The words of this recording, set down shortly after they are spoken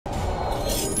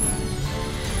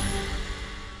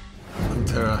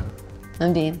Tara.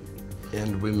 I'm Dean.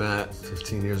 And we met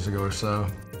 15 years ago or so.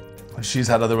 She's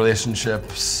had other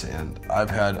relationships, and I've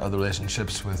had other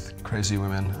relationships with crazy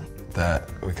women that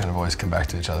we kind of always come back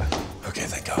to each other. Okay,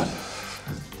 thank God.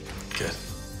 Good.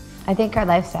 I think our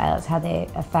lifestyles, how they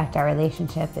affect our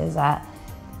relationship is that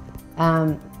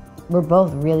we're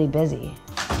both really busy.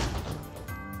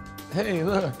 Hey,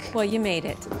 look. Well, you made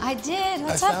it. I did.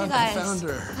 What's up, you guys? I found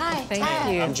her. Hi, Thank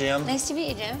Tara. you. I'm Jim. Nice to meet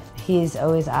you, Jim. He's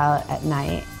always out at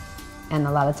night, and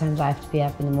a lot of times I have to be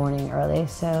up in the morning early,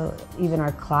 so even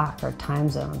our clock, our time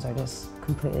zones are just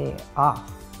completely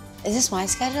off. Is this my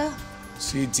schedule?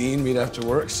 See, Dean, meet after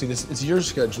work. See, this it's your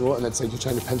schedule, and it's like you're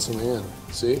trying to pencil me in.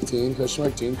 See, Dean, question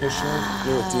mark, Dean, question mark.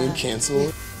 You're with Dean,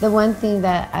 cancel. The one thing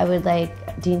that I would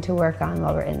like Dean to work on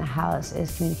while we're in the house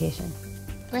is communication.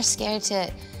 We're scared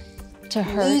to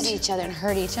lose each other and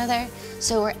hurt each other,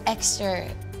 so we're extra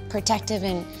protective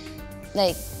and,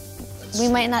 like, we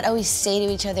might not always say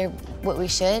to each other what we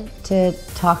should. To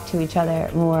talk to each other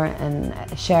more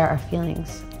and share our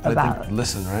feelings about.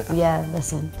 Listen, right? Yeah,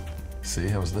 listen.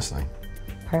 See, I was listening.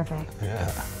 Perfect.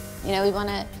 Yeah. You know, we want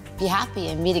to be happy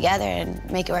and be together and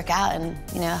make it work out and,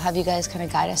 you know, have you guys kind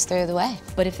of guide us through the way.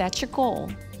 But if that's your goal,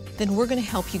 then we're going to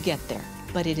help you get there.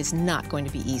 But it is not going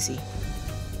to be easy.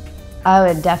 I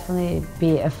would definitely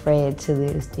be afraid to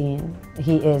lose Dean.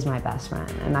 He is my best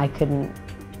friend, and I couldn't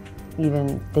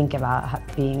even think about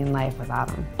being in life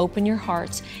without him. Open your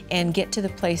hearts and get to the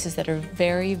places that are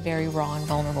very, very raw and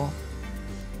vulnerable.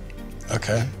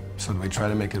 Okay. So do we try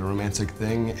to make it a romantic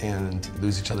thing and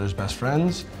lose each other as best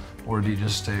friends, or do you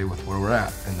just stay with where we're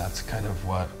at? And that's kind of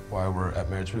why we're at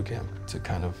Marriage Boot Camp, to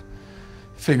kind of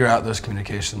figure out those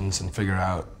communications and figure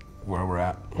out where we're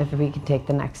at. If we can take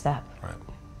the next step. Right.